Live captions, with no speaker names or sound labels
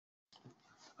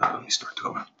Let me start it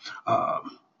over.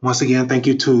 Once again, thank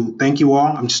you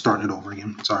all. I'm just starting it over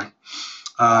again. Sorry.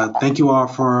 Thank you all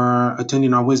for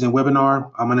attending our Wednesday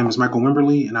webinar. My name is Michael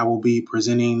Wimberly, and I will be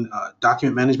presenting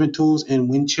document management tools in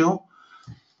Windchill.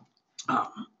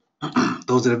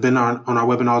 Those that have been on our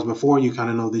webinars before, you kind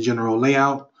of know the general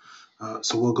layout.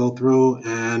 So we'll go through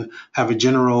and have a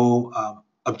general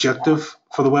objective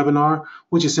for the webinar,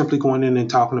 which is simply going in and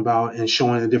talking about and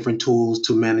showing the different tools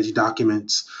to manage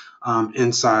documents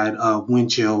inside of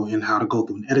Windchill and how to go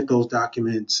through and edit those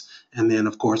documents, and then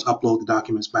of course upload the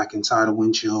documents back inside of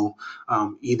Windchill,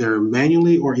 either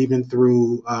manually or even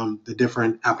through the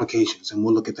different applications, and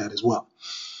we'll look at that as well.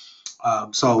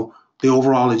 So the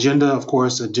overall agenda, of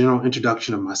course, a general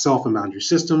introduction of myself and Boundary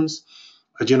Systems,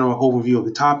 a general overview of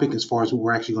the topic as far as what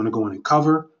we're actually going to go in and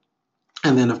cover,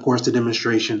 and then of course the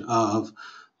demonstration of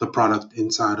the product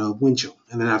inside of Windchill.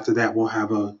 And then after that, we'll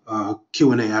have a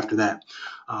Q&A after that.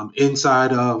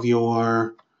 Inside of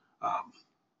your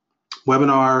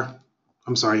webinar,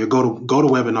 your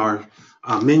GoToWebinar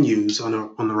menus on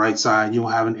the right side, you'll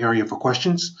have an area for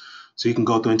questions. So you can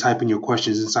go through and type in your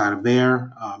questions inside of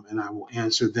there, and I will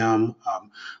answer them.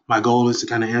 My goal is to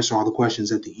kind of answer all the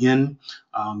questions at the end,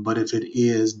 but if it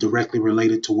is directly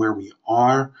related to where we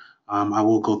are, I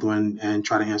will go through and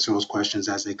try to answer those questions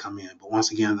as they come in. But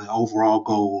once again, the overall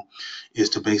goal is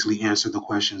to basically answer the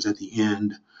questions at the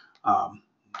end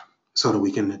so that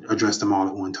we can address them all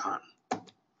at one time.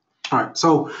 All right,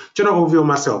 so general overview of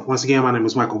myself. Once again, my name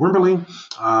is Michael Wimberly.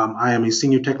 I am a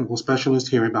senior technical specialist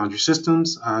here at Boundary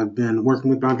Systems. I've been working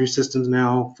with Boundary Systems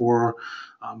now for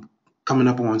coming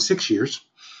up on 6 years.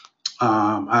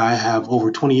 I have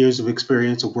over 20 years of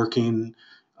experience of working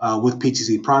with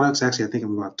PTC products. Actually, I think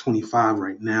I'm about 25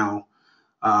 right now.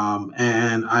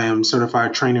 And I am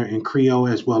certified trainer in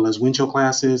Creo as well as Windchill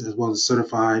classes, as well as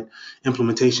certified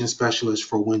implementation specialist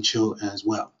for Windchill as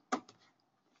well.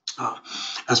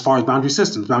 As far as Boundary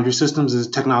Systems is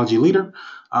a technology leader.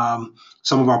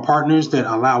 Some of our partners that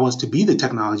allow us to be the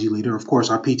technology leader, of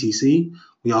course, are PTC.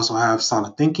 We also have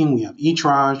Solid Thinking, we have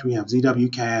eTraj, we have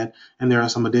ZWCAD, and there are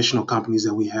some additional companies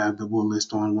that we have that we'll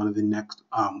list on one of the next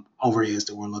overheads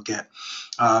that we'll look at.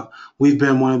 We've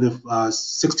been one of the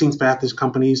 16th fastest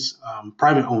companies,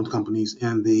 private-owned companies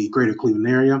in the greater Cleveland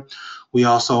area. We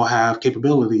also have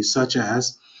capabilities such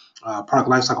as product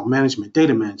lifecycle management,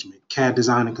 data management, CAD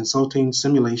design and consulting,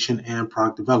 simulation, and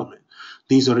product development.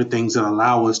 These are the things that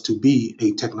allow us to be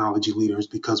a technology leaders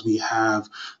because we have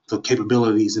the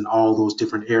capabilities in all those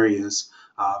different areas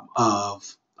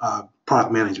of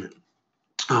product management.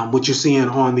 What you're seeing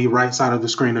on the right side of the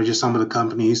screen are just some of the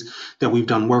companies that we've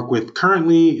done work with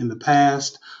currently in the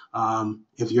past.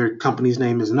 If your company's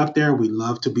name isn't up there, we'd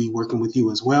love to be working with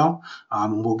you as well.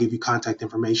 We'll give you contact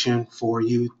information for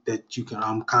you that you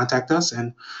can contact us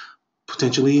and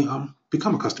potentially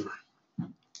become a customer.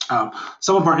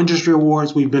 Some of our industry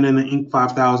awards, we've been in the Inc.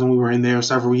 5000. We were in there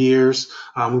several years.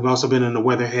 We've also been in the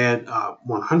Weatherhead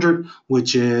 100,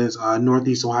 which is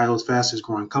Northeast Ohio's fastest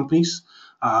growing companies.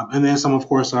 And then some, of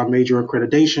course, our major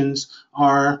accreditations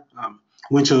are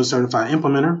Windchill Certified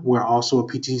Implementer. We're also a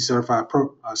PTC Certified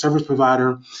Service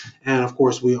Provider. And, of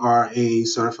course, we are a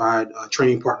certified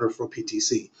training partner for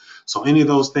PTC. So any of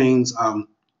those things,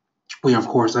 we, of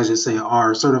course, as I say,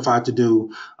 are certified to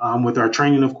do. With our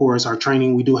training, of course,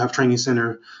 we do have training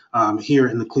center here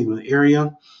in the Cleveland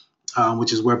area,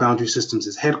 which is where Boundary Systems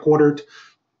is headquartered.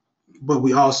 But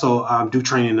we also do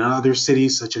training in other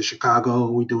cities such as Chicago.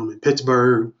 We do them in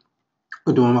Pittsburgh.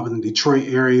 We do them up in the Detroit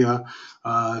area,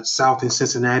 south in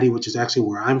Cincinnati, which is actually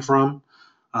where I'm from.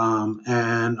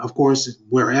 And, of course,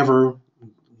 wherever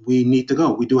we need to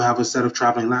go. We do have a set of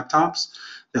traveling laptops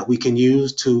that we can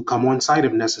use to come on site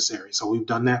if necessary. So we've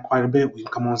done that quite a bit. We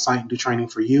can come on site and do training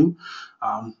for you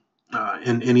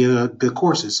in any of the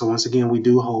courses. So once again, we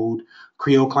do hold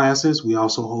Creo classes. We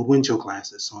also hold Windchill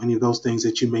classes. So any of those things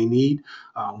that you may need,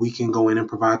 we can go in and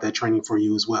provide that training for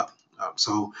you as well.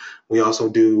 So we also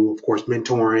do, of course,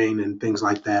 mentoring and things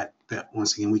like that, that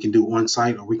once again, we can do on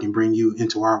site, or we can bring you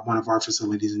into one of our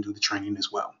facilities and do the training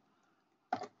as well.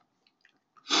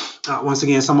 Once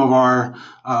again, some of our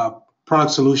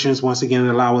product solutions, once again,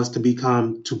 that allow us to be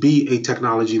a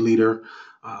technology leader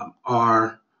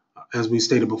are, as we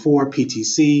stated before,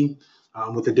 PTC,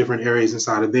 with the different areas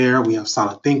inside of there. We have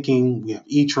Solid Thinking, we have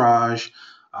eTraj,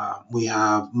 we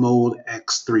have Mold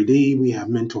X3D, we have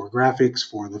Mentor Graphics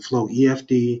for the Flow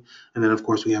EFD, and then of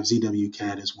course we have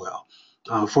ZWCAD as well.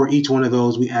 For each one of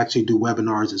those, we actually do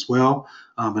webinars as well,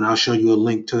 and I'll show you a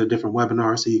link to the different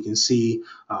webinars so you can see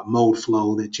mode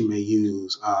flow that you may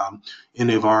use,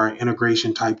 any of our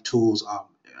integration type tools,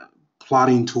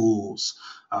 plotting tools,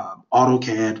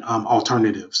 AutoCAD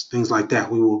alternatives, things like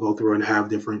that. We will go through and have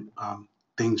different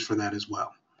things for that as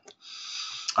well.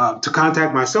 To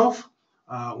contact myself,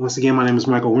 once again, my name is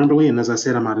Michael Wimberly, and as I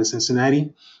said, I'm out of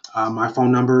Cincinnati. My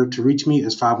phone number to reach me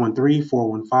is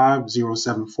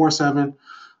 513-415-0747,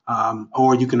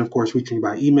 or you can, of course, reach me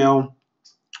by email,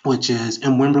 which is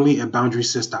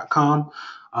mwimberly@boundarysys.com.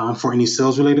 For any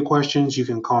sales-related questions, you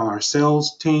can call our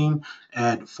sales team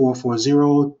at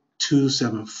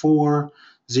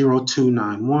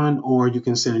 440-274-0291, or you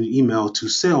can send an email to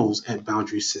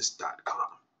sales@boundarysys.com.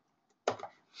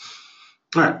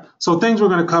 All right, so things we're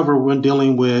going to cover when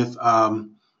dealing with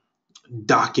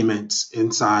documents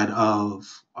inside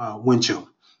of Windchill.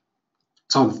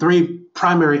 So the three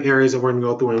primary areas that we're going to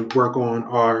go through and work on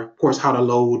are, of course, how to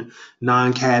load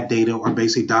non-CAD data or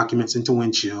basic documents into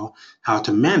Windchill, how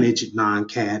to manage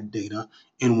non-CAD data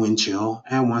in Windchill,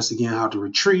 and once again, how to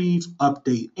retrieve,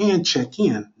 update, and check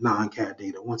in non-CAD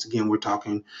data. Once again, we're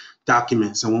talking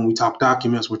documents. And when we talk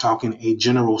documents, we're talking a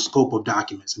general scope of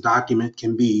documents. A document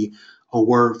can be a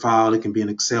Word file, it can be an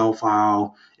Excel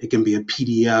file, it can be a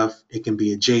PDF, it can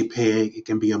be a JPEG, it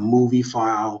can be a movie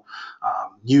file,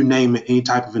 you name it, any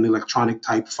type of an electronic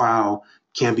type file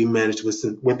can be managed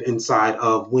with inside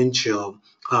of Windchill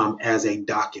as a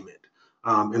document.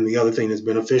 And the other thing that's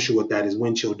beneficial with that is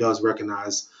Windchill does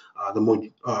recognize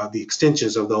the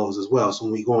extensions of those as well. So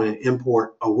when we go in and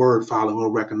import a Word file, it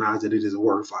will recognize that it is a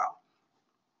Word file.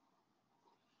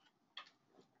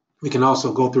 We can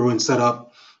also go through and set up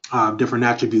different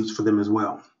attributes for them as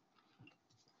well.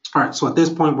 All right, so at this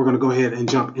point, we're going to go ahead and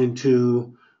jump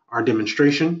into our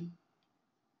demonstration,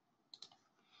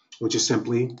 which is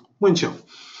simply Windchill.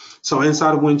 So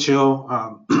inside of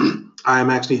Windchill, I am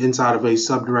actually inside of a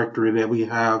subdirectory that we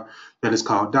have that is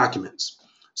called Documents.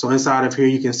 So inside of here,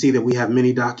 you can see that we have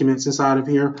many documents inside of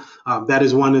here. That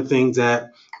is one of the things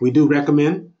that we do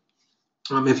recommend.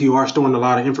 If you are storing a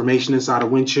lot of information inside of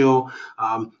Windchill,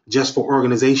 just for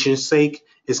organization's sake,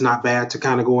 it's not bad to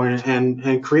kind of go in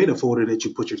and create a folder that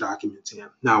you put your documents in.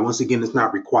 Now, once again, it's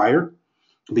not required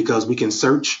because we can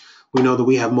search. We know that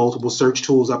we have multiple search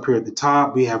tools up here at the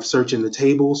top. We have search in the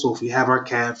table. So if we have our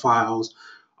CAD files,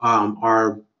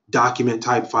 our document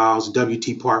type files,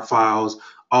 WT part files,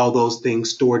 all those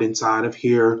things stored inside of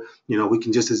here, we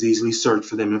can just as easily search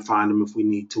for them and find them if we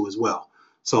need to as well.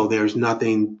 So there's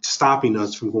nothing stopping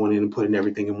us from going in and putting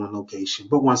everything in one location.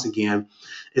 But once again,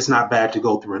 it's not bad to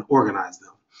go through and organize them.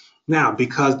 Now,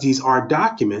 because these are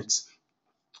documents,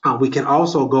 we can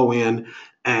also go in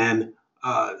and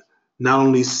not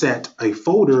only set a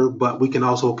folder, but we can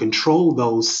also control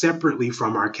those separately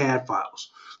from our CAD files.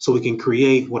 So we can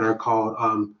create what are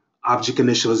called object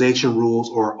initialization rules,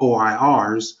 or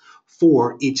OIRs,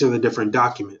 for each of the different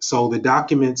documents. So the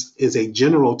documents is a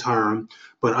general term,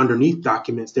 but underneath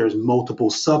documents, there's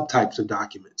multiple subtypes of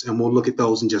documents. And we'll look at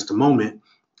those in just a moment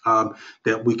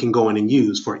that we can go in and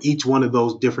use. For each one of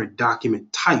those different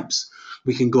document types,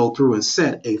 we can go through and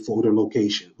set a folder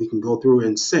location. We can go through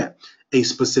and set a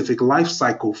specific life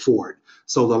cycle for it.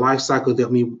 So the life cycle that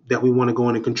we want to go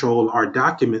in and control our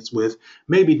documents with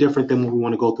may be different than what we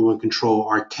want to go through and control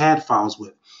our CAD files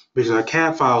with. Because our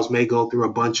CAD files may go through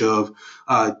a bunch of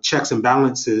checks and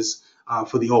balances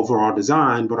for the overall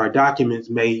design, but our documents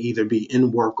may either be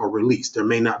in work or released. There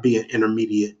may not be an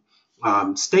intermediate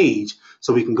stage,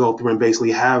 so we can go through and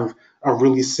basically have a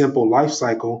really simple life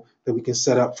cycle that we can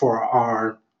set up for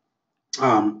our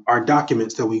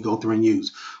documents that we go through and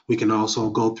use. We can also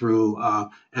go through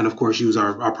and of course use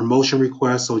our promotion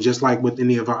requests. So just like with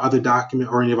any of our other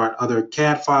document or any of our other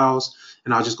CAD files,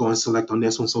 and I'll just go and select on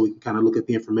this one so we can kind of look at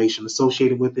the information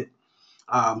associated with it.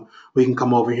 We can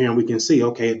come over here and we can see,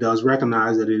 okay, it does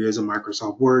recognize that it is a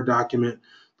Microsoft Word document.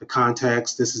 The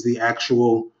context, this is the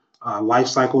actual life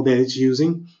cycle that it's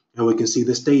using, and we can see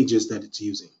the stages that it's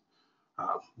using.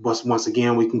 But once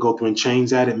again, we can go through and change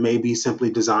that. It may be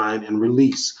simply design and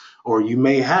release, or you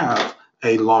may have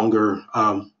a longer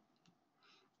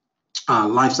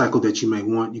life cycle that you may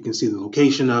want. You can see the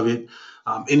location of it,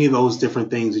 any of those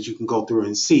different things that you can go through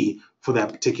and see for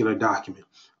that particular document.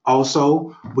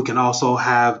 Also, we can also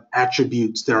have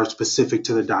attributes that are specific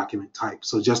to the document type.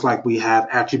 So just like we have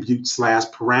attributes /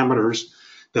 parameters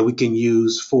that we can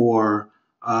use for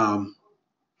the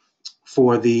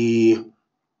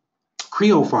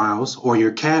Creo files or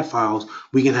your CAD files,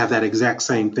 we can have that exact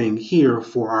same thing here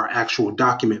for our actual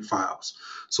document files.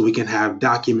 So we can have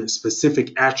document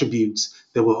specific attributes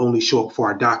that will only show up for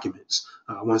our documents.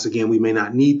 Once again, we may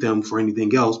not need them for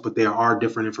anything else, but there are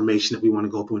different information that we want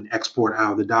to go through and export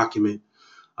out of the document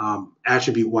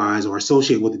attribute wise or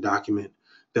associate with the document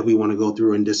that we want to go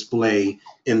through and display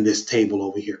in this table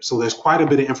over here. So there's quite a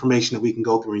bit of information that we can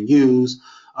go through and use.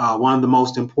 One of the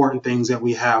most important things that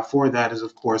we have for that is,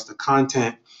 of course, the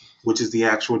content, which is the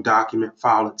actual document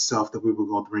file itself that we will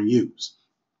go through and use.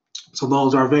 So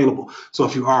those are available. So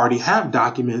if you already have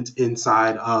documents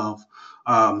inside of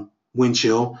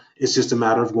Windchill, it's just a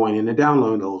matter of going in and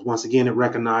downloading those. Once again, it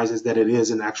recognizes that it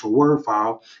is an actual Word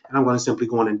file, and I'm going to simply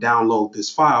go in and download this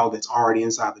file that's already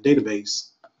inside the database.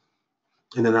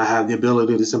 And then I have the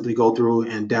ability to simply go through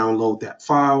and download that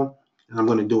file, and I'm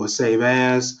going to do a save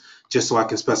as, just so I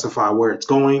can specify where it's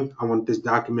going. I want this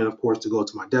document, of course, to go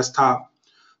to my desktop.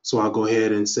 So I'll go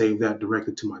ahead and save that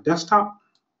directly to my desktop.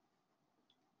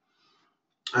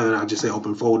 And then I'll just say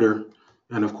open folder.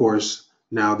 And of course,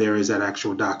 now there is that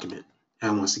actual document.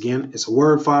 And once again, it's a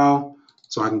Word file.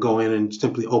 So I can go in and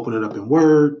simply open it up in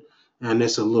Word. And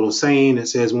it's a little saying that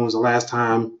says, when was the last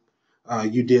time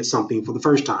you did something for the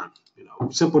first time? You know,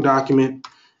 simple document.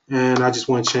 And I just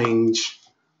want to change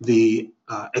the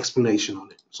explanation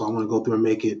on it. So I want to go through and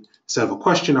make it, instead of a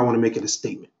question, I want to make it a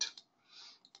statement.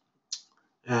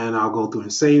 And I'll go through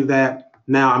and save that.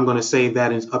 Now I'm going to save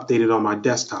that and update it on my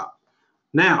desktop.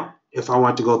 Now, if I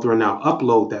want to go through and now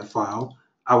upload that file,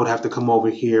 I would have to come over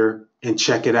here and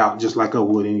check it out just like I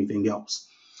would anything else.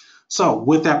 So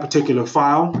with that particular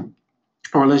file,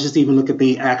 or let's just even look at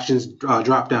the actions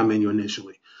drop-down menu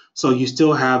initially. So you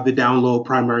still have the download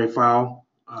primary file,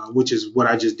 which is what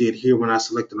I just did here when I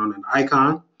selected on an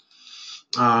icon.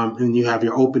 And you have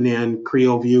your open-end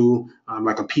Creo view,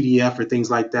 like a PDF or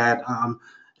things like that. I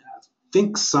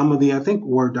think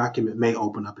Word document may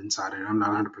open up inside it. I'm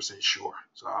not 100% sure,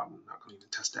 so I'm not going to even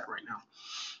test that right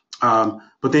now.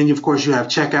 But then, of course, you have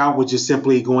checkout, which is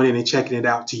simply going in and checking it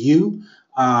out to you.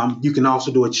 You can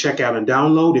also do a checkout and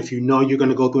download if you know you're going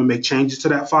to go through and make changes to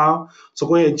that file. So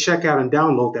go ahead and check out and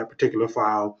download that particular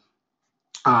file,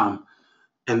 and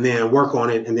then work on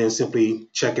it, and then simply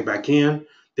check it back in.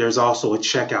 There's also a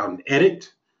checkout and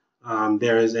edit.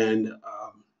 There is an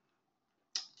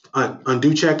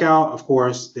undo checkout. Of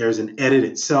course, there's an edit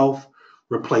itself.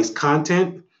 Replace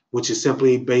content, which is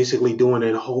simply basically doing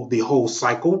the whole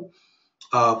cycle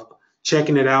of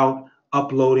checking it out,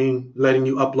 uploading, letting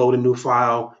you upload a new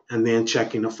file, and then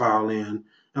checking the file in.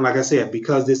 And like I said,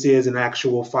 because this is an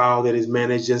actual file that is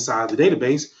managed inside the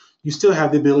database, you still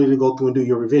have the ability to go through and do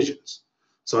your revisions.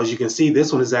 So as you can see,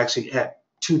 this one is actually at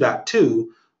 2.2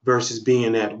 versus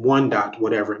being at 1.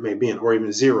 Whatever it may be, or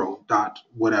even 0.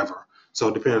 Whatever.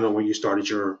 So depending on where you started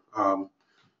your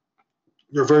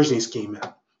versioning scheme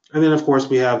at. And then of course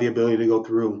we have the ability to go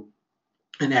through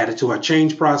and add it to our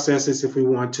change processes if we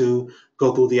want to,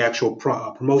 go through the actual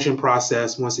promotion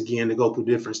process, once again, to go through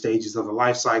different stages of the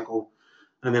life cycle.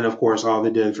 And then of course all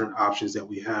the different options that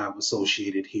we have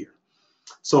associated here.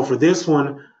 So for this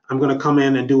one, I'm going to come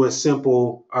in and do a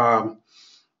simple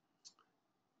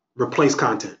replace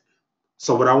content.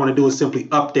 So what I want to do is simply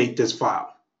update this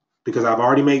file, because I've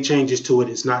already made changes to it.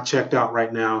 It's not checked out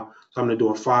right now. So I'm going to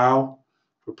do a file,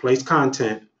 replace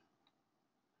content.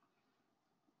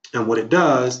 And what it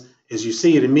does is, you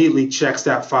see, it immediately checks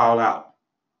that file out.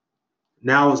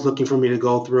 Now it's looking for me to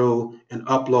go through and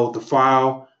upload the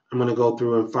file. I'm going to go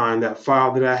through and find that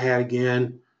file that I had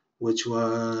again, which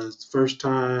was the first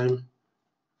time.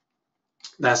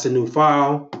 That's a new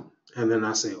file. And then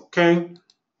I say, okay.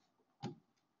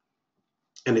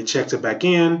 And it checks it back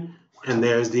in. And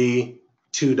there's the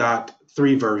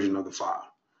 2.3 version of the file.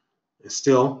 It's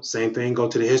still same thing. Go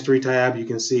to the history tab. You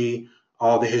can see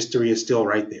all the history is still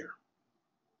right there,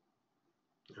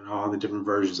 and all the different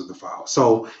versions of the file.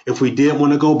 So if we did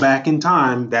want to go back in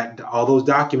time, that all those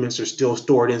documents are still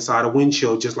stored inside of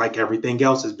Windchill, just like everything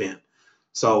else has been.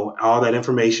 So all that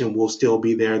information will still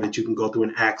be there that you can go through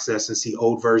and access and see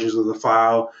old versions of the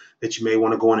file that you may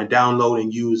want to go in and download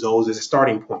and use those as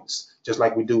starting points, just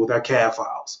like we do with our CAD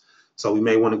files. So we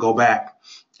may want to go back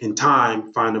in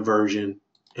time, find a version,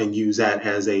 and use that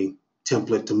as a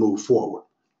template to move forward.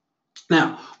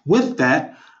 Now, with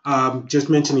that, just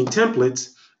mentioning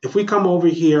templates, if we come over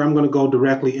here, I'm going to go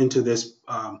directly into this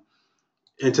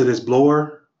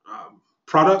blower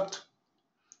product.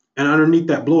 And underneath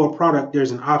that blower product,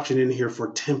 there's an option in here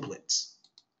for templates.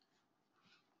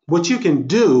 What you can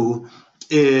do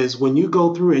is, when you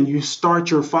go through and you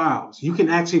start your files, you can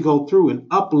actually go through and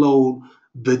upload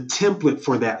the template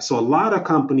for that. So a lot of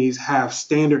companies have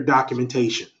standard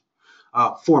documentation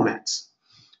formats.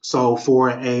 So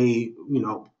for a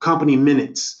company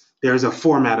minutes, there's a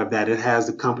format of that. It has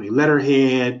the company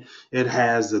letterhead, it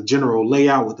has the general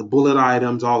layout with the bullet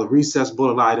items, all the recessed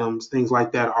bullet items, things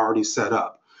like that already set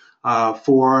up.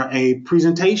 For a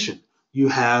presentation, you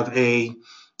have a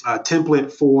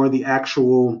template for the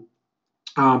actual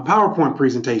PowerPoint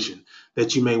presentation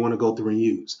that you may want to go through and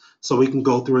use. So we can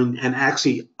go through and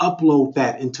actually upload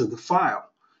that into the file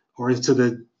or into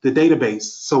the database.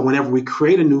 So whenever we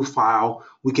create a new file,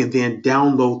 we can then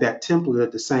download that template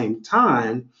at the same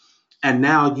time and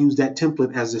now use that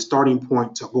template as the starting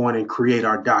point to go in and create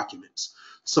our documents.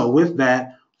 So with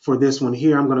that, for this one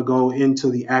here, I'm going to go into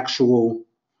the actual,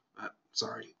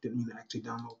 sorry, didn't mean to actually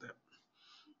download that.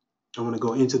 I'm going to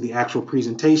go into the actual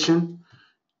presentation.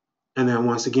 And then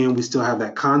once again, we still have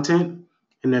that content,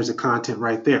 and there's a content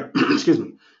right there. Excuse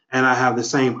me. And I have the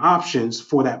same options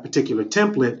for that particular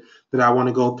template that I want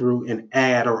to go through and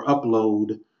add or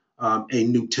upload a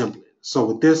new template. So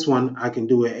with this one, I can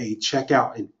do a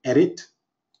checkout and edit.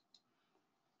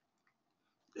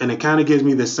 And it kind of gives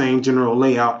me the same general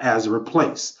layout as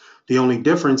replace. The only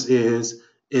difference is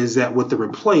that with the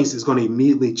replace, it's going to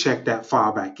immediately check that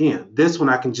file back in. This one,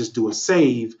 I can just do a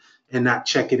save and not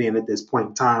check it in at this point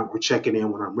in time or check it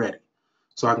in when I'm ready.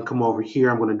 So I can come over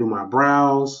here. I'm going to do my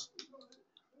browse.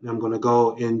 And I'm going to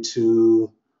go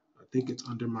into, I think it's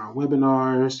under my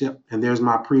webinars. Yep. And there's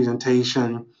my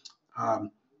presentation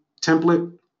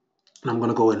template. And I'm going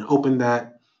to go ahead and open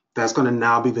that. That's going to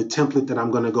now be the template that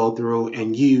I'm going to go through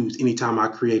and use anytime I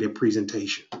create a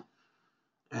presentation.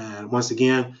 And once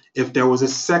again, if there was a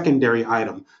secondary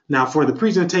item. Now for the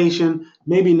presentation,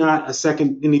 maybe not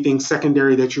anything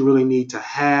secondary that you really need to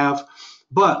have,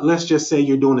 but let's just say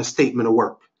you're doing a statement of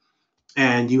work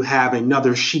and you have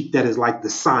another sheet that is like the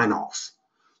sign off.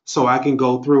 So I can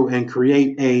go through and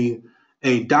create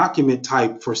a document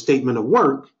type for statement of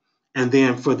work. And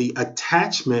then for the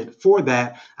attachment for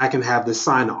that, I can have the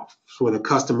sign off where the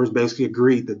customers basically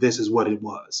agreed that this is what it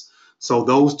was. So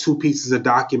those two pieces of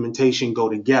documentation go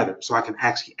together. So I can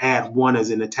actually add one as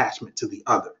an attachment to the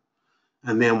other.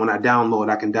 And then when I download,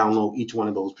 I can download each one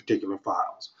of those particular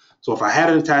files. So if I had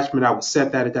an attachment, I would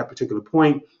set that at that particular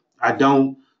point. I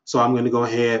don't. So I'm going to go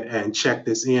ahead and check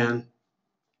this in.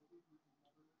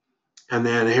 And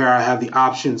then here I have the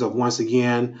options of, once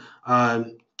again,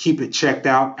 keep it checked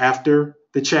out after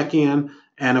the check-in,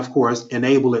 and of course,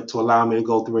 enable it to allow me to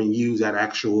go through and use that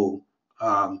actual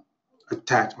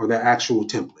attach or that actual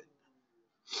template.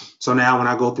 So now when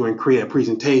I go through and create a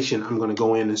presentation, I'm going to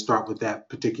go in and start with that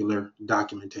particular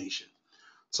documentation.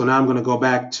 So now I'm going to go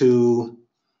back to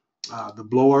the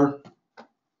blower,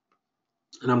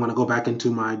 and I'm going to go back into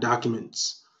my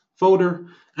documents folder.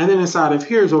 And then inside of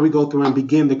here is where we go through and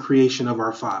begin the creation of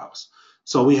our files.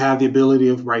 So we have the ability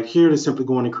of right here to simply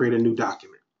go in and create a new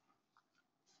document.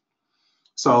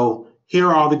 So here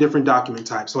are all the different document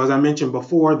types. So as I mentioned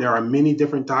before, there are many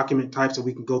different document types that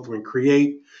we can go through and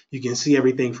create. You can see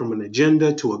everything from an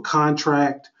agenda to a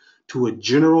contract to a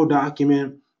general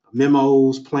document,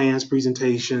 memos, plans,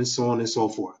 presentations, so on and so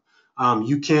forth.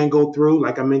 You can go through,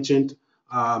 like I mentioned,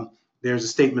 there's a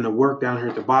statement of work down here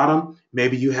at the bottom.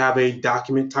 Maybe you have a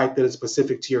document type that is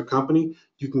specific to your company.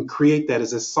 You can create that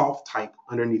as a soft type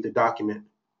underneath the document.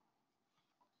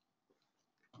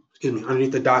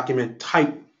 Underneath the document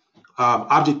type,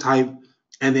 object type,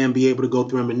 and then be able to go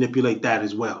through and manipulate that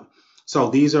as well. So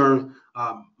these are,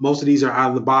 most of these are out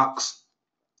of the box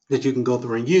that you can go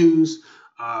through and use.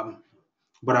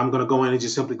 But I'm going to go in and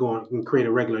just simply go and create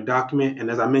a regular document.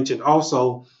 And as I mentioned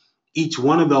also, each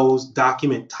one of those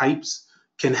document types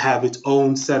can have its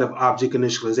own set of object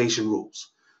initialization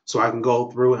rules. So I can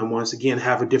go through and once again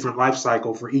have a different life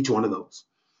cycle for each one of those.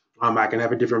 I can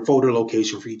have a different folder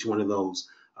location for each one of those.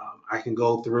 I can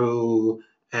go through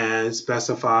and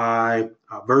specify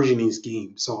versioning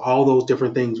schemes. So all those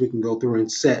different things we can go through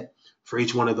and set for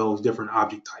each one of those different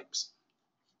object types.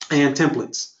 And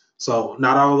templates. So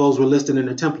not all of those were listed in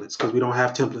the templates because we don't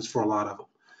have templates for a lot of them.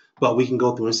 But we can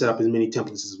go through and set up as many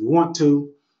templates as we want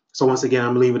to. So once again,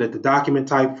 I'm going to leave it at the document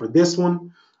type for this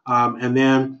one. And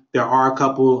then there are a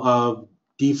couple of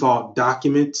default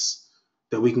documents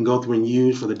that we can go through and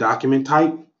use for the document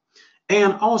type.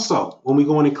 And also, when we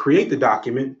go in and create the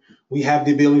document, we have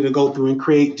the ability to go through and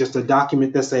create just a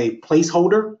document that's a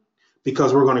placeholder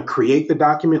because we're going to create the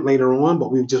document later on,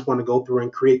 but we just want to go through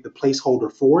and create the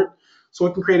placeholder for it. So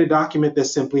we can create a document that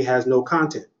simply has no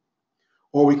content.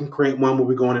 Or we can create one where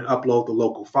we go in and upload the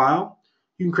local file.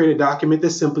 You can create a document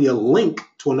that's simply a link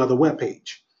to another web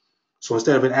page. So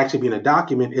instead of it actually being a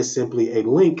document, it's simply a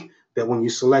link that when you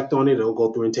select on it, it'll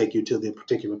go through and take you to the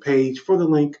particular page for the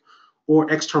link,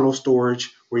 or external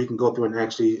storage where you can go through and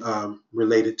actually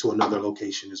relate it to another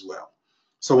location as well.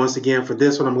 So once again, for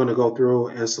this one, I'm going to go through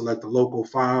and select the local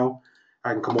file.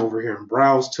 I can come over here and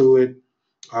browse to it.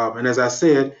 And as I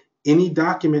said, any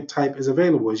document type is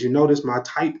available. As you notice, my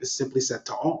type is simply set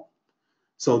to all.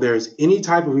 So there's any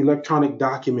type of electronic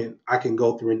document I can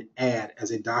go through and add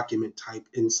as a document type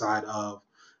inside of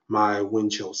my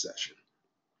Windchill session.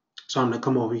 So I'm going to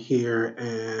come over here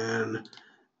and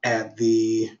add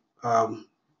the webinar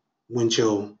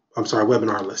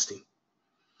listing.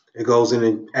 It goes in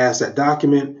and adds that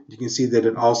document. You can see that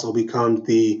it also becomes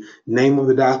the name of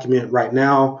the document. Right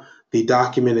now, the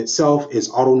document itself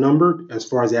is auto-numbered as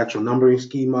far as the actual numbering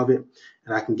scheme of it.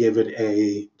 And I can give it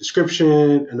a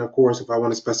description. And of course, if I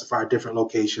want to specify a different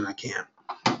location, I can.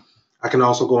 I can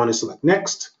also go on and select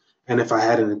next. And if I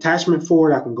had an attachment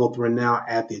for it, I can go through and now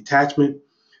add the attachment.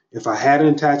 If I had an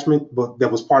attachment but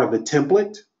that was part of the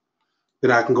template,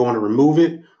 then I can go on and remove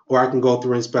it, or I can go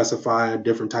through and specify a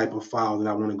different type of file that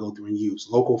I want to go through and use.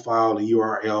 Local file, a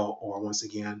URL, or once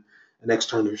again, an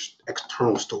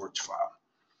external storage file.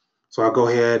 So I'll go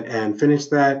ahead and finish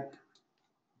that.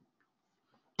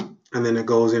 And then it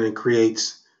goes in and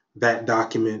creates that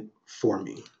document for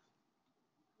me.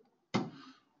 All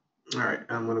right,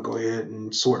 I'm going to go ahead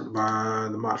and sort by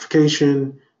the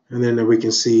modification. And then we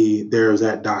can see there's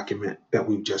that document that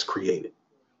we've just created.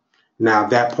 Now, at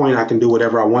that point, I can do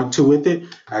whatever I want to with it.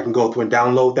 I can go through and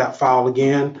download that file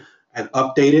again and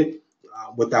update it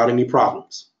without any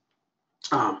problems.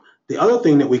 The other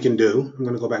thing that we can do, I'm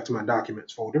going to go back to my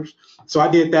documents folders. So I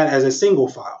did that as a single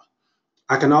file.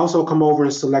 I can also come over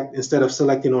and select, instead of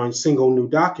selecting on single new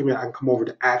document, I can come over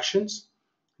to Actions,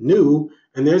 New,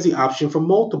 and there's the option for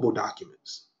multiple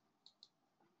documents.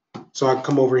 So I can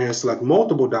come over here and select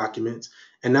multiple documents,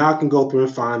 and now I can go through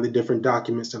and find the different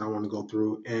documents that I want to go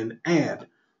through and add.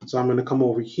 So I'm going to come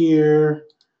over here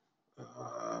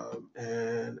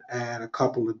and add a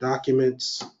couple of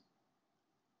documents.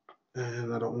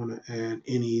 And I don't want to add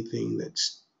anything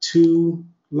that's too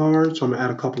large, so I'm going to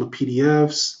add a couple of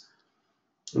PDFs.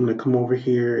 I'm going to come over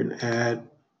here and add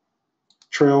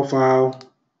trail file.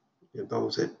 Get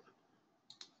those at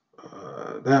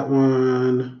that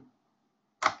one.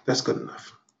 That's good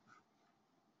enough.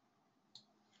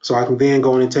 So I can then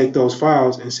go in and take those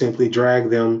files and simply drag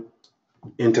them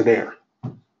into there.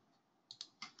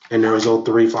 And there's those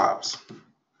 3 files.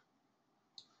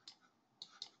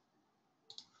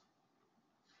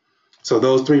 So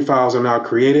those 3 files are now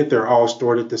created. They're all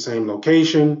stored at the same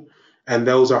location. And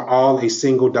those are all a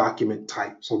single document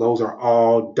type. So those are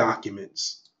all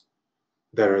documents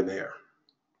that are there.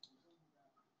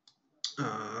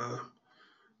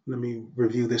 Let me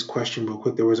review this question real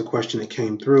quick. There was a question that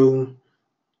came through.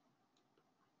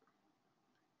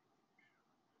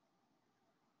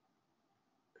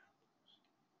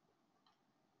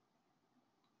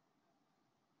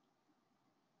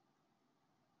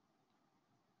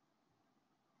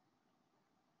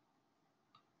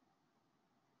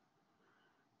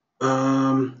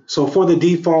 So for the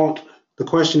default, the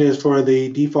question is for the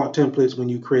default templates, when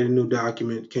you create a new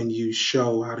document, can you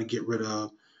show how to get rid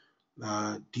of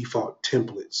default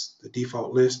templates? The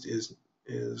default list is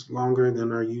longer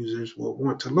than our users will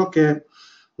want to look at.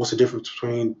 What's the difference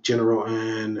between general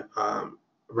and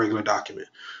regular document?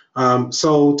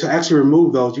 So to actually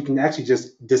remove those, you can actually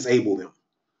just disable them.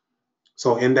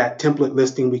 So in that template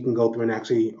listing, we can go through and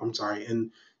actually,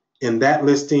 in that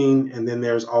listing, and then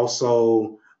there's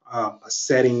also a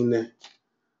setting a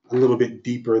little bit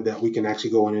deeper that we can actually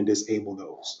go in and disable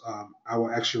those. I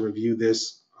will actually review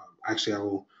this. Actually, I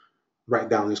will write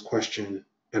down this question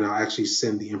and I'll actually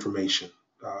send the information.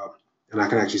 And I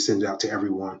can actually send it out to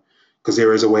everyone because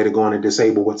there is a way to go in and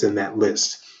disable what's in that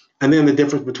list. And then the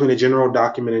difference between a general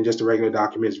document and just a regular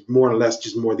document is more or less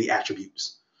just more the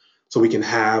attributes. So we can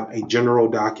have a general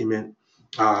document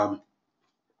that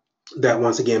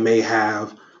once again may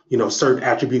have certain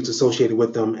attributes associated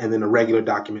with them, and then a regular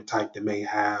document type that may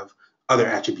have other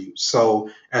attributes. So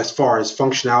as far as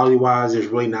functionality wise, there's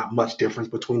really not much difference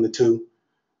between the two.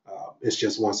 It's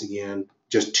just, once again,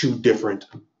 just 2 different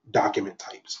document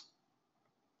types.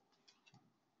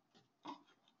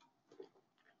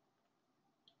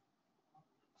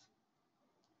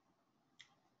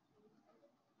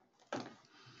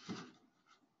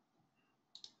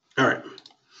 All right.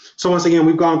 So once again,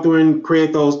 we've gone through and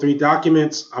create those 3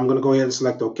 documents. I'm going to go ahead and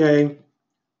select OK.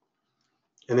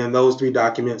 And then those 3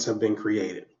 documents have been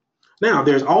created. Now,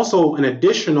 there's also an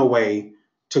additional way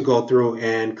to go through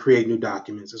and create new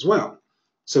documents as well.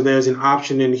 So there's an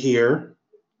option in here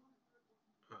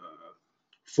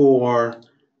for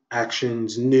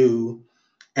Actions New.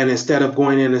 And instead of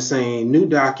going in and saying new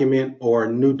document or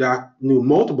new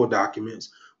multiple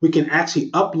documents, we can actually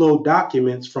upload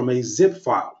documents from a zip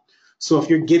file. So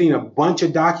if you're getting a bunch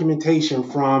of documentation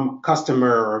from a customer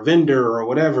or a vendor or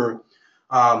whatever,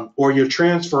 or you're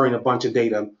transferring a bunch of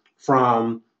data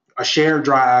from a shared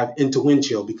drive into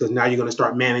Windchill, because now you're going to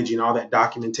start managing all that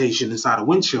documentation inside of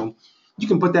Windchill. You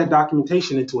can put that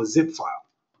documentation into a zip file.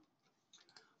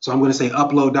 So I'm going to say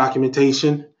upload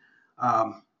documentation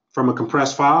from a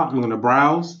compressed file. I'm going to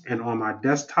browse, and on my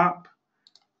desktop,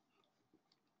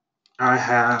 I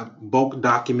have bulk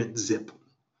document zip.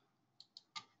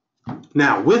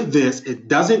 Now with this, it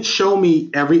doesn't show me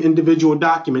every individual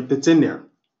document that's in there.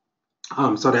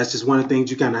 So that's just one of the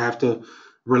things you kind of have to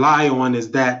rely on,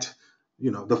 is that,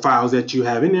 the files that you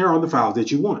have in there are the files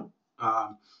that you want.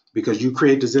 Because you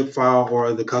create the zip file,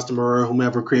 or the customer or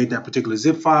whomever create that particular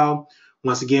zip file.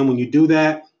 Once again, when you do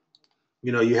that,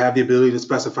 you have the ability to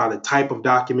specify the type of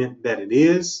document that it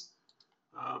is.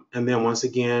 And then once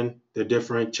again, the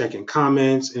different check and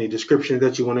comments, any description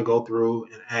that you want to go through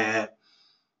and add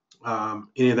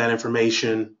any of that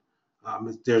information.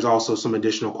 There's also some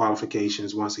additional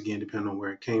qualifications, once again, depending on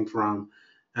where it came from.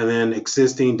 And then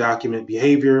existing document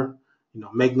behavior,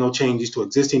 make no changes to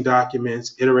existing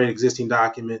documents, iterate existing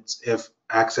documents if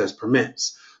access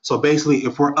permits. So basically,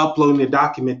 if we're uploading a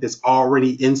document that's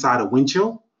already inside of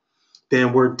Windchill,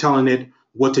 then we're telling it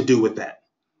what to do with that.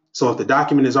 So if the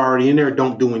document is already in there,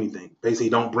 don't do anything. Basically,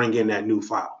 don't bring in that new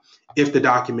file. If the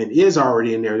document is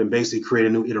already in there, then basically create a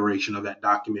new iteration of that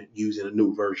document using a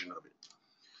new version of it.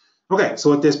 Okay,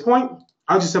 so at this point,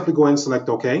 I'll just simply go ahead and select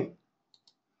OK.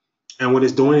 And what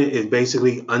it's doing is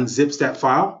basically unzips that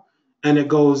file, and it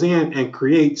goes in and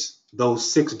creates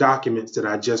those 6 documents that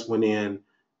I just went in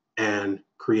and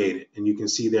created. And you can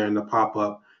see there in the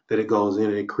pop-up that it goes in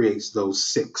and it creates those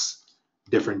 6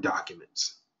 different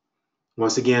documents.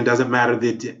 Once again, doesn't matter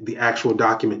the actual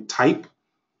document type.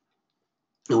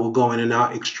 And we'll go in and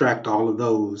now extract all of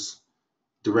those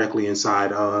directly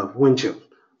inside of Windchill,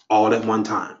 all at one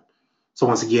time. So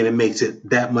once again, it makes it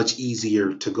that much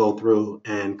easier to go through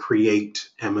and create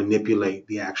and manipulate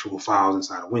the actual files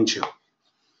inside of Windchill.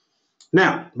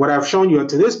 Now, what I've shown you up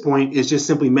to this point is just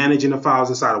simply managing the files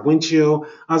inside of Windchill.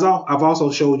 I've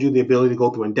also showed you the ability to go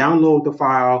through and download the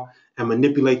file and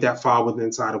manipulate that file within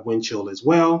inside of Windchill as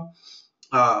well.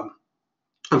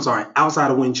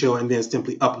 Outside of Windchill, and then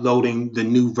simply uploading the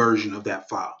new version of that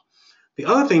file. The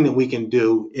other thing that we can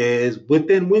do is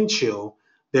within Windchill,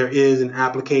 there is an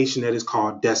application that is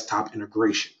called desktop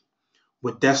integration.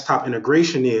 What desktop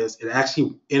integration is, it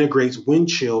actually integrates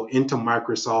Windchill into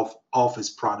Microsoft Office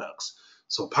products.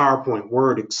 So PowerPoint,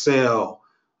 Word, Excel,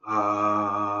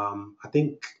 I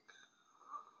think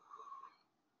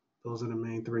those are the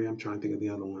main 3. I'm trying to think of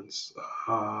the other ones.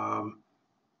 I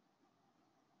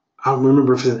don't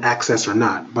remember if it's an Access or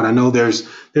not, but I know there's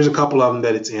a couple of them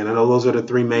that it's in. I know those are the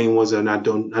 3 main ones, and I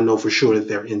know for sure that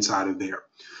they're inside of there.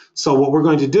 So what we're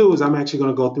going to do is I'm actually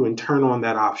going to go through and turn on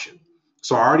that option.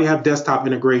 So I already have desktop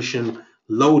integration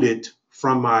loaded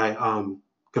from my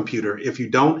computer. If you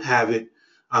don't have it,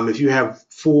 if you have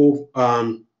full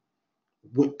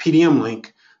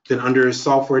PDMLink, then under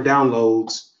software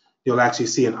downloads, you'll actually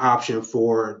see an option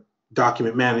for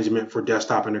document management for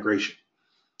desktop integration.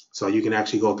 So you can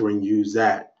actually go through and use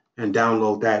that and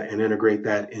download that and integrate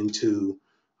that into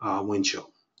Windchill,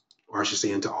 or I should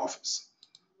say into Office.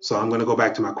 So I'm going to go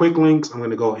back to my quick links. I'm going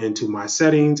to go into my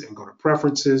settings and go to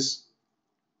preferences.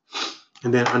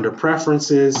 And then under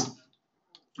preferences,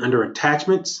 under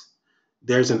attachments,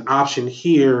 there's an option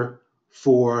here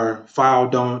for file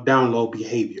download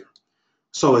behavior.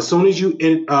 So as soon as you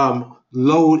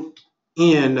load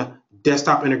in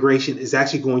desktop integration, it's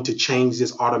actually going to change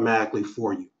this automatically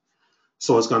for you.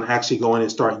 So it's going to actually go in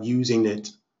and start using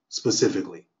it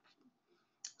specifically.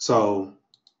 So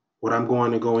what I'm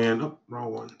going to go in, oh,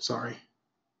 wrong one, sorry.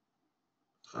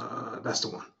 That's the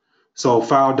one. So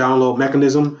file download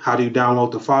mechanism, how do you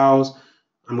download the files?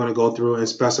 I'm going to go through and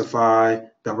specify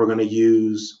that we're going to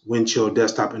use Windchill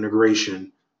desktop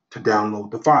integration to download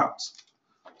the files.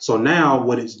 So now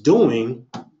what it's doing,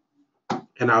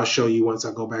 and I'll show you once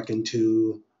I go back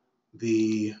into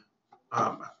the,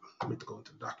 let me go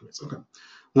into the documents, okay.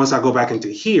 Once I go back into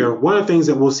here, one of the things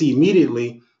that we'll see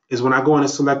immediately is when I go in and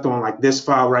select on like this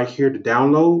file right here to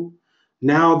download,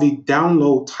 now the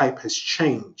download type has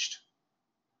changed.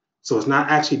 So it's not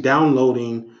actually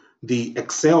downloading the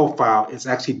Excel file, it's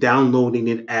actually downloading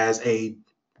it as a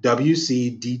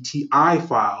WCDTI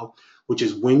file, which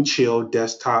is Windchill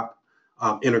desktop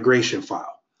integration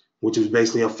file, which is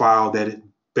basically a file that it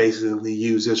basically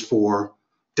uses for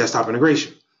desktop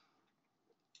integration.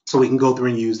 So we can go through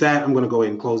and use that. I'm going to go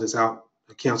ahead and close this out,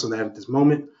 cancel that at this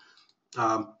moment,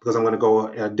 because I'm going to go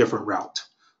a different route.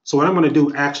 So what I'm going to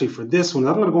do actually for this one,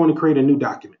 I'm going to go in and create a new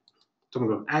document. So I'm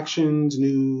going to go to Actions,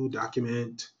 New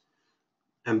Document.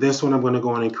 And this one, I'm going to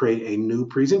go in and create a new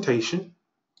presentation.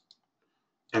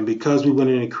 And because we went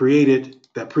in and created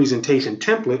that presentation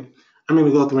template, I'm going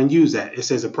to go through and use that. It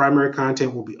says the primary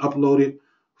content will be uploaded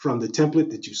from the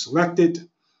template that you selected.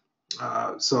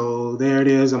 So there it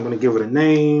is. I'm going to give it a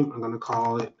name. I'm going to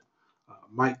call it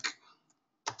Mike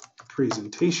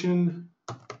Presentation.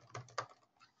 I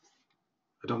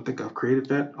don't think I've created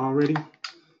that already.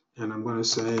 And I'm going to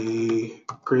say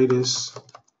greatest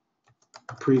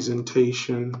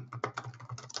presentation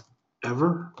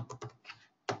ever.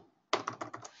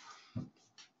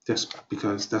 Just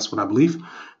because that's what I believe.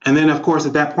 And then, of course,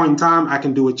 at that point in time, I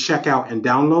can do a checkout and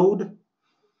download.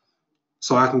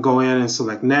 So I can go in and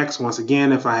select next. Once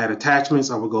again, if I had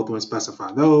attachments, I would go through and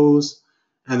specify those.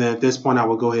 And then at this point, I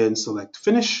will go ahead and select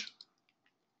finish.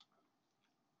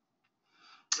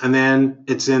 And then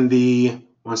it's in the,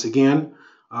 once again,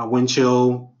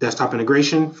 Windchill desktop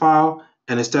integration file.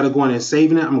 And instead of going and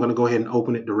saving it, I'm going to go ahead and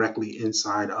open it directly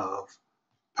inside of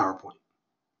PowerPoint.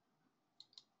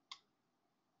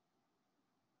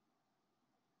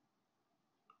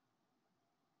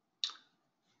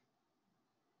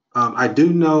 I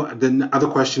do know the other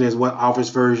question is what Office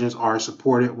versions are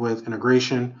supported with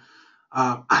integration.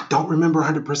 I don't remember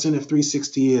 100% if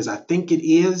 360 is. I think it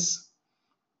is,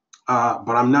 but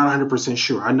I'm not 100%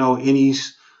 sure. I know any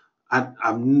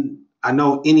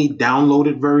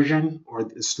downloaded version or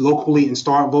this locally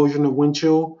installed version of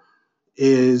Windchill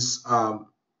is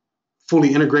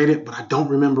fully integrated, but I don't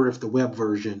remember if the web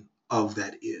version of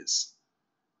that is.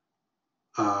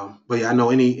 But yeah, I know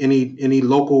any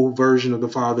local version of the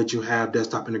file that you have,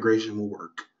 desktop integration will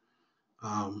work.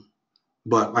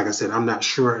 But like I said, I'm not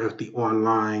sure if the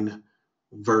online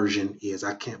version is.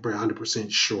 I can't be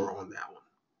 100% sure on that one.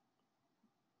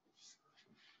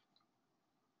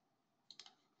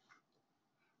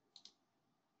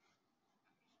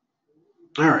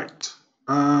 All right.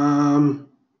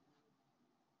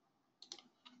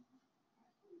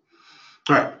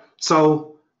 All right.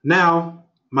 So now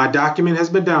my document has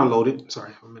been downloaded.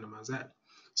 Sorry, I'll minimize that.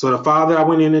 So the file that I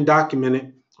went in and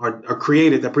documented or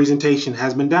created, the presentation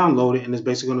has been downloaded and it's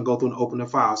basically going to go through and open the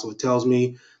file. So it tells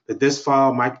me that this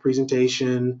file, my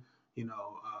presentation, the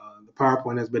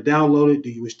PowerPoint has been downloaded. Do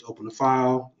you wish to open the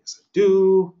file? Yes, I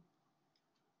do.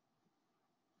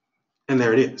 And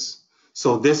there it is.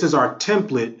 So this is our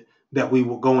template that we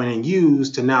will go in and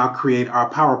use to now create our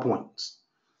PowerPoints.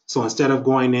 So instead of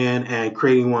going in and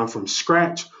creating one from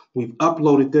scratch, we've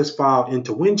uploaded this file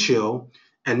into Windchill.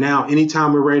 And now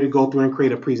anytime we're ready to go through and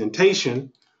create a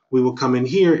presentation, we will come in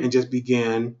here and just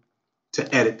begin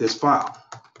to edit this file.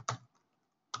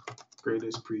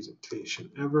 Greatest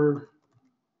presentation ever.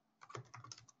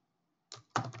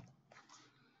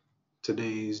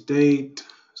 Today's date.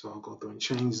 So I'll go through and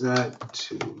change that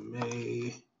to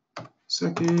May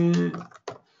 2nd.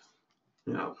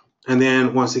 And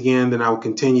then once again, then I will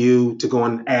continue to go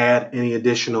and add any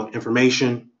additional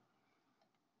information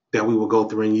that we will go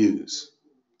through and use.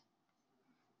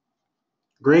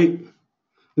 Great.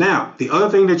 Now, the other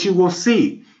thing that you will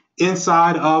see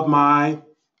inside of my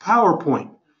PowerPoint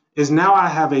is now I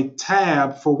have a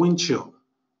tab for Windchill.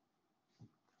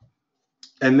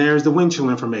 And there's the Windchill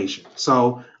information.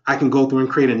 So I can go through and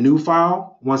create a new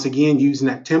file. Once again, using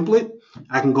that template,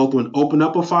 I can go through and open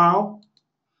up a file.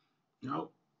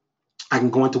 I can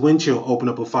go into Windchill, open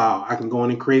up a file. I can go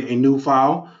in and create a new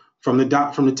file from the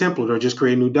template or just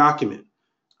create a new document.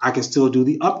 I can still do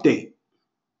the update.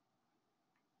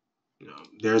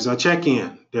 There's a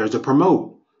check-in. There's a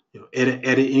promote. Edit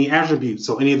any attributes.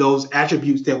 So any of those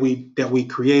attributes that we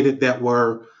created that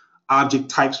were object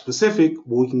type specific,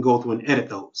 we can go through and edit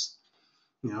those.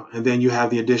 And then you have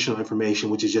the additional information,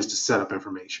 which is just the setup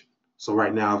information. So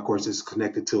right now, of course, it's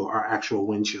connected to our actual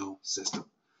Windchill system.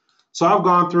 So I've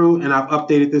gone through and I've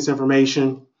updated this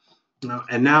information,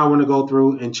 and now I want to go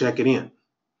through and check it in.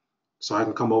 So I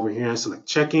can come over here and select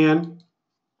check in.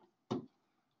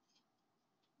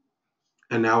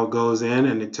 And now it goes in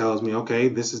and it tells me, okay,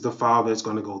 this is the file that's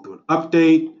going to go through an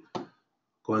update.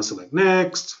 Go and select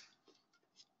next.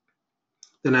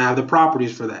 Then I have the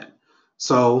properties for that.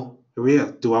 So here we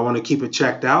are. Do I want to keep it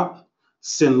checked out?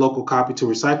 Send local copy to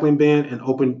recycling bin and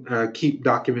open, keep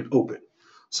document open.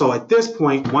 So at this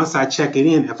point, once I check it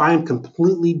in, if I am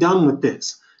completely done with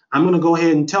this, I'm going to go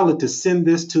ahead and tell it to send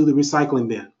this to the recycling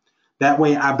bin. That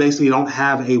way, I basically don't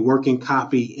have a working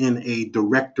copy in a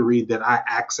directory that I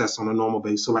access on a normal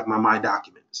basis, so like my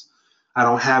documents. I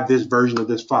don't have this version of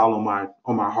this file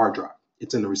on my hard drive.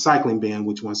 It's in the recycling bin,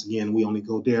 which once again, we only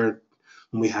go there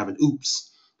when we have an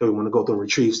oops that we want to go through and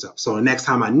retrieve stuff. So the next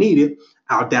time I need it,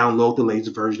 I'll download the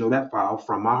latest version of that file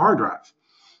from my hard drive.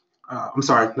 I'm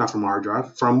sorry, not from hard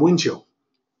drive, from Windchill.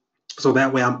 So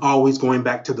that way I'm always going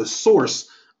back to the source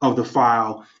of the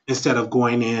file instead of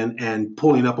going in and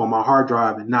pulling up on my hard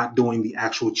drive and not doing the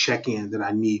actual check-in that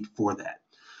I need for that.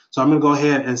 So I'm going to go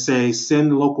ahead and say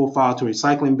send the local file to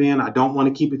recycling bin. I don't want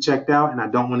to keep it checked out, and I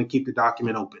don't want to keep the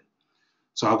document open.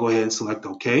 So I'll go ahead and select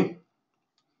OK.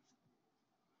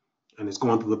 And it's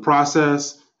going through the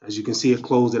process. As you can see, it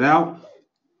closed it out.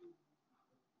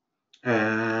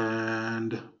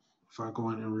 And if I go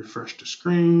in and refresh the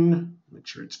screen, make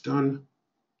sure it's done.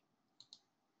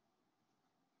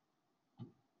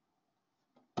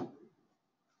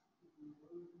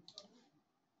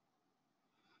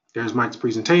 There's Mike's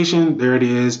presentation. There it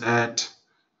is at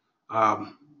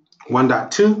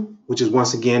 1.2, which is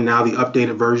once again now the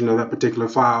updated version of that particular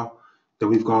file that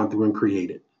we've gone through and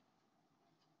created.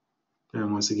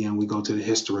 And once again, we go to the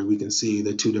history, we can see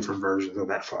the two different versions of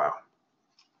that file.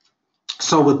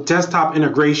 So with desktop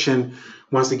integration,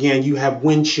 once again, you have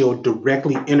Windchill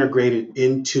directly integrated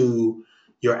into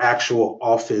your actual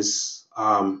Office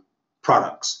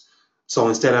products. So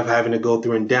instead of having to go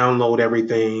through and download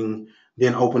everything,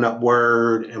 then open up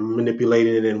Word and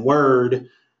manipulating it in Word,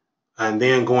 and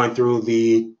then going through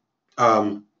the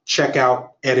checkout,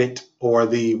 edit, or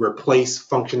the replace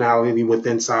functionality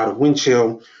within inside of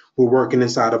Windchill, we're working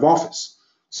inside of Office.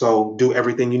 So do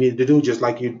everything you need to do just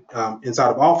like you inside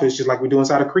of Office, just like we do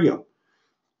inside of Creo.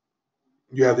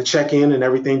 You have the check-in and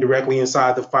everything directly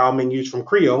inside the file menus from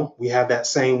Creo. We have that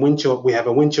same Windchill. We have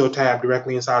a Windchill tab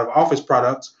directly inside of Office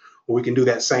products, where we can do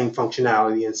that same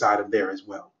functionality inside of there as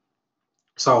well.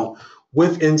 So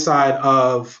with inside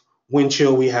of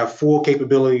Windchill, we have full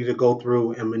capability to go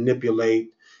through and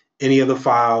manipulate any of the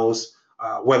files,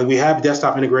 whether we have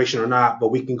desktop integration or not, but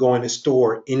we can go in and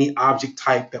store any object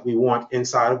type that we want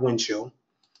inside of Windchill.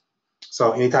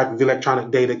 So any type of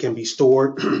electronic data can be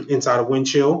stored inside of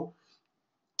Windchill.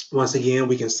 Once again,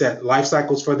 we can set life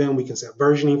cycles for them. We can set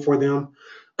versioning for them.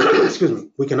 Excuse me.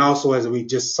 We can also, as we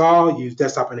just saw, use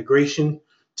desktop integration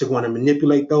to go in and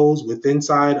manipulate those with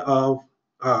inside of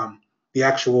the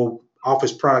actual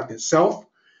Office product itself.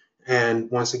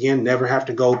 And once again, never have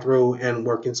to go through and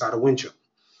work inside of Windchill.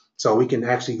 So we can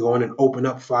actually go in and open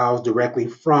up files directly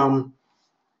from,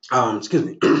 from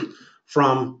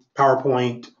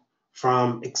PowerPoint,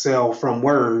 from Excel, from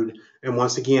Word. And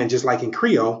once again, just like in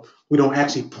Creo, we don't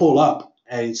actually pull up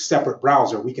a separate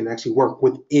browser. We can actually work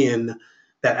within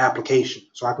that application.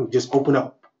 So I can just open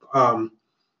up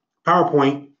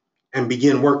PowerPoint and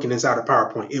begin working inside of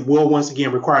PowerPoint. It will once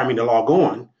again require me to log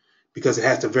on because it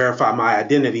has to verify my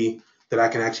identity that I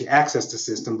can actually access the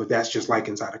system, but that's just like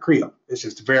inside of Creo. It's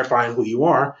just verifying who you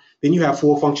are. Then you have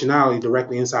full functionality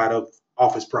directly inside of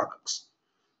Office products.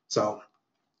 So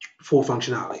full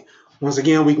functionality. Once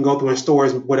again, we can go through and store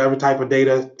whatever type of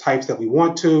data types that we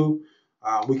want to.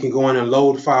 We can go in and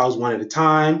load files one at a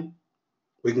time.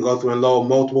 We can go through and load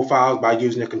multiple files by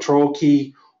using the control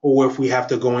key, or if we have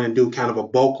to go in and do kind of a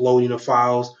bulk loading of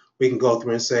files, we can go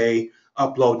through and say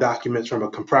upload documents from a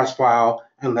compressed file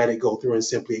and let it go through and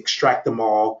simply extract them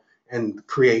all and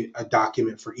create a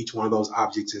document for each one of those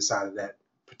objects inside of that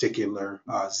particular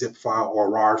zip file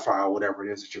or RAR file, whatever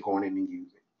it is that you're going in and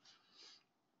using.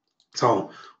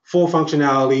 So full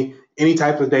functionality, any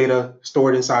type of data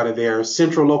stored inside of there,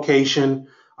 central location,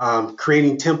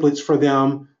 creating templates for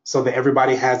them so that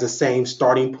everybody has the same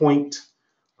starting point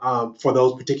for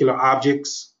those particular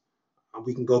objects.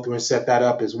 We can go through and set that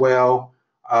up as well.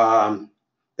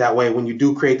 That way, when you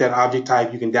do create that object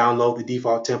type, you can download the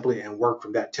default template and work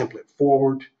from that template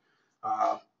forward.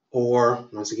 Or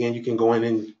once again, you can go in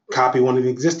and copy one of the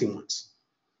existing ones,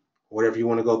 whatever you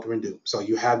want to go through and do. So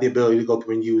you have the ability to go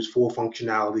through and use full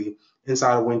functionality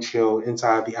inside of Windchill,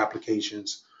 inside the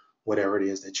applications, whatever it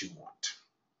is that you want.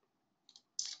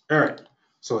 All right,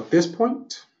 so at this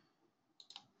point,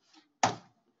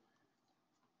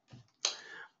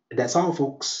 that's all,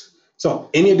 folks. So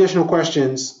any additional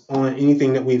questions on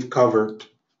anything that we've covered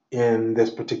in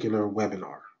this particular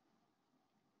webinar?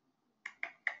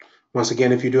 Once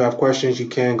again, if you do have questions, you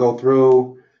can go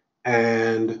through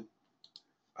and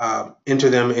enter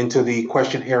them into the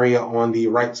question area on the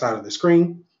right side of the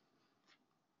screen.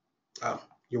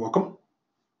 You're welcome.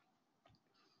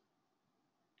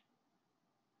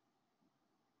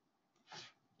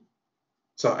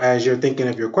 So as you're thinking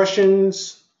of your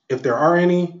questions, if there are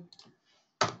any,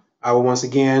 I will once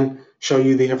again show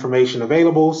you the information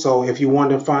available. So if you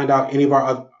want to find out any of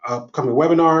our upcoming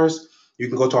webinars, you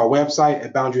can go to our website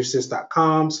at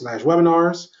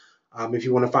boundaryassist.com/webinars. If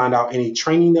you want to find out any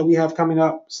training that we have coming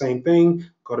up, same thing,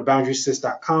 go to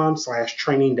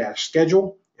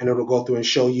boundaryassist.com/training-schedule, and it'll go through and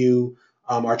show you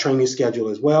our training schedule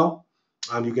as well.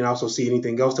 You can also see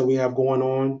anything else that we have going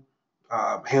on,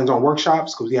 hands-on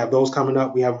workshops, because we have those coming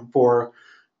up. We have them for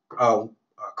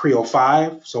Creo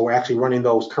 5, so we're actually running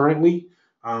those currently.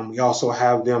 We also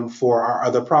have them for our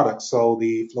other products. So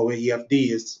the Flow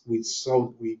EFD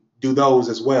we do those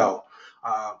as well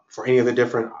for any of the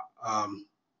different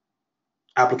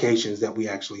applications that we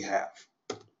actually have.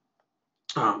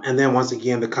 And then once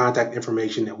again, the contact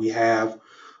information that we have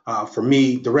for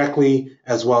me directly,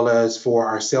 as well as for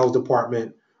our sales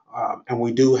department. And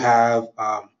we do have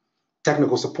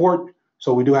technical support.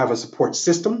 So we do have a support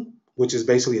system, which is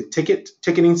basically a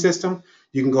ticketing system.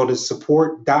 You can go to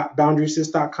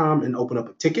support.boundaryassist.com and open up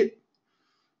a ticket.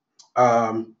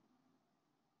 And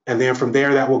then from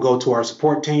there, that will go to our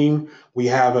support team. We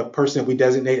have a person that we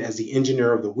designate as the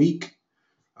engineer of the week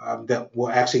that will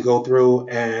actually go through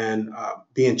and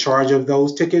be in charge of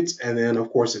those tickets. And then,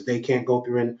 of course, if they can't go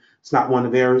through and it's not one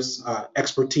of their areas of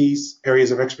expertise,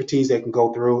 they can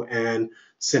go through and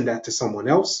send that to someone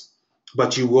else.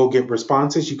 But you will get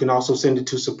responses. You can also send it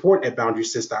to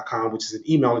support@boundaryassist.com, which is an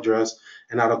email address,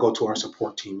 and that'll go to our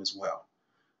support team as well.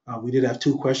 We did have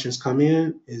 2 questions come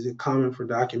in. Is it common for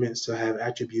documents to have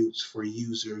attributes for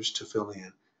users to fill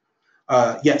in?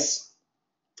 Yes.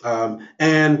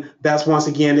 And that's, once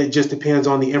again, it just depends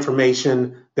on the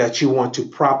information that you want to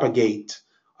propagate.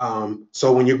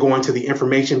 So when you're going to the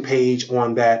information page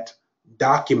on that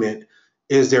document,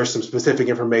 is there some specific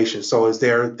information? So is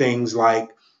there things like,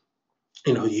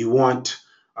 you want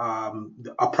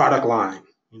a product line,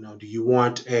 do you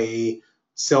want a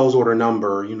sales order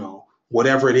number,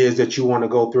 whatever it is that you want to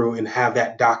go through and have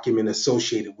that document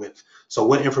associated with. So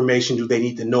what information do they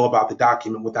need to know about the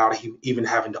document without even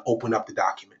having to open up the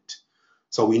document?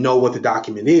 So we know what the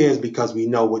document is because we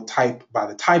know what type by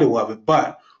the title of it,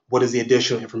 but what is the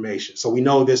additional information? So we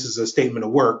know this is a statement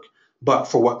of work, but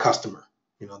for what customer?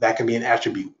 That can be an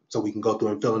attribute. So we can go through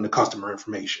and fill in the customer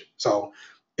information. So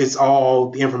it's all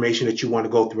the information that you want to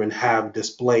go through and have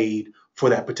displayed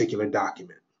for that particular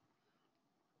document.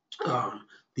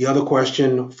 The other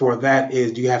question for that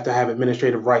is, do you have to have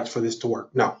administrative rights for this to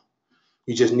work? No,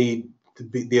 you just need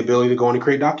the ability to go in and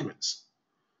create documents.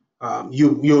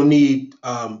 You'll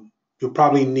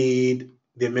probably need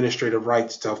the administrative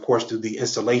rights to, of course, do the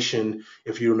installation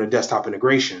if you're doing a desktop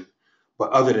integration.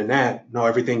 But other than that, no,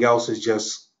 everything else is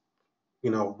just,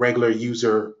 regular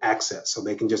user access. So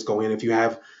they can just go in. If you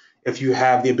have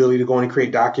the ability to go in and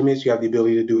create documents, you have the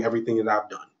ability to do everything that I've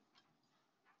done.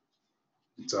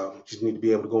 So you just need to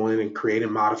be able to go in and create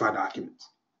and modify documents.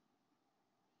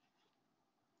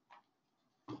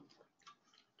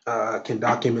 Can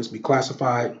documents be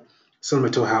classified? Similar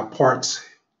to how parts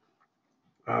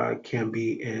can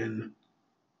be in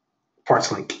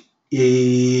PartsLink.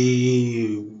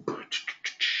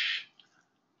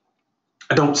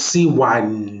 I don't see why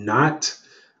not.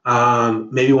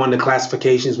 Maybe one of the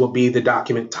classifications will be the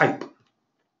document type.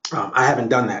 I haven't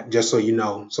done that, just so you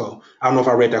know. So I don't know if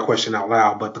I read that question out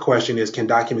loud, but the question is, can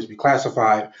documents be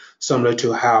classified similar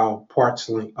to how parts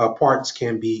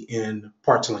can be in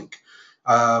PartsLink?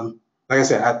 Like I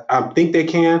said, I think they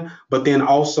can, but then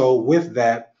also with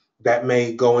that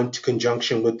may go into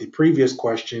conjunction with the previous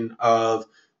question of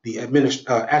the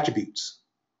attributes.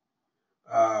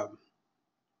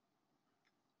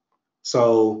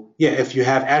 So yeah, if you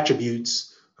have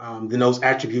attributes, then those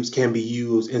attributes can be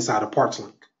used inside of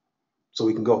PartsLink. So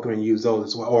we can go through and use those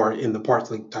as well, or in the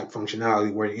PartsLink type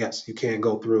functionality where, yes, you can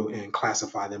go through and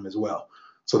classify them as well.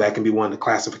 So that can be one of the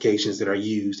classifications that are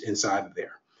used inside of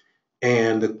there.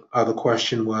 And the other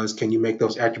question was, can you make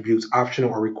those attributes optional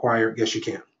or required? Yes, you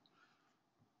can.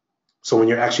 So when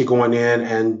you're actually going in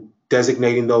and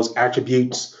designating those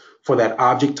attributes for that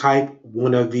object type,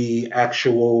 one of the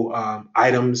actual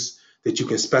items that you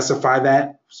can specify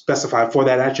for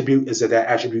that attribute is that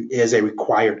attribute is a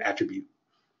required attribute.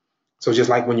 So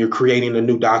just like when you're creating a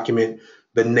new document,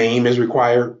 the name is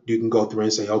required. You can go through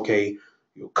and say, okay,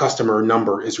 customer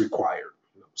number is required.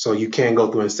 So you can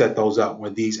go through and set those up where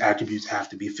these attributes have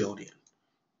to be filled in.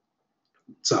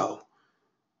 So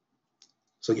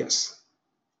yes,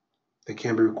 they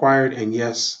can be required. And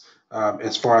yes,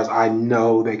 as far as I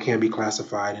know, they can be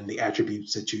classified, and the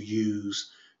attributes that you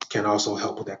use can also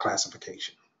help with that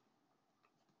classification.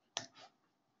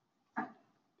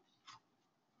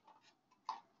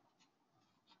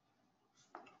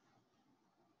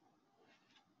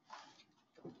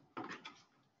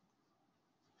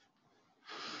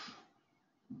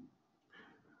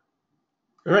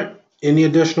 All right. Any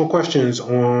additional questions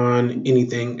on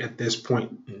anything at this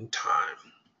point in time?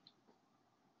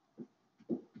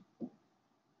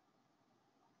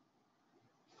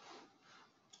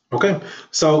 Okay.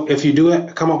 So if you do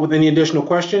come up with any additional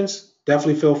questions,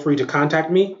 definitely feel free to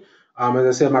contact me. As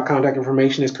I said, my contact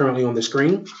information is currently on the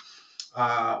screen.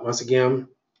 Once again,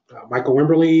 Michael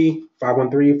Wimberly,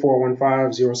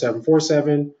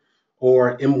 513-415-0747,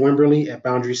 or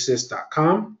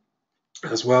mwimberly@boundarysys.com,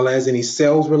 as well as any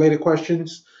sales-related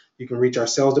questions. You can reach our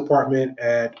sales department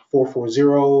at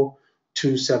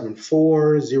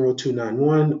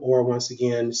 440-274-0291, or once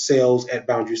again,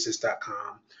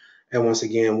 sales@boundarysys.com. And once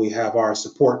again, we have our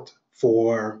support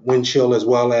for Windchill as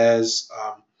well as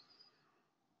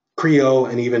Creo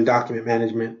and even document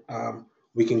management.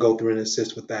 We can go through and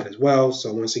assist with that as well.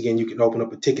 So once again, you can open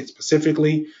up a ticket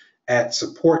specifically at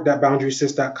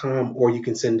support.boundarysys.com, or you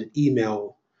can send an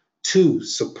email to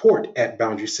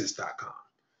support@boundarysys.com.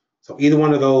 So either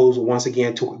one of those, once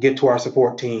again, to get to our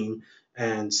support team,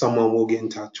 and someone will get in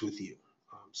touch with you.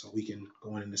 So we can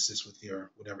go in and assist with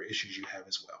your whatever issues you have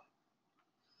as well.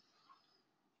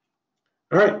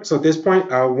 All right, so at this point,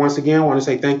 once again, I want to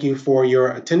say thank you for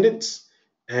your attendance,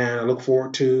 and I look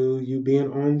forward to you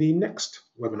being on the next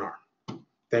webinar.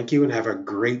 Thank you, and have a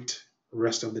great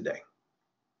rest of the day.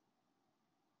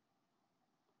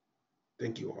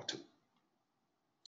 Thank you all too.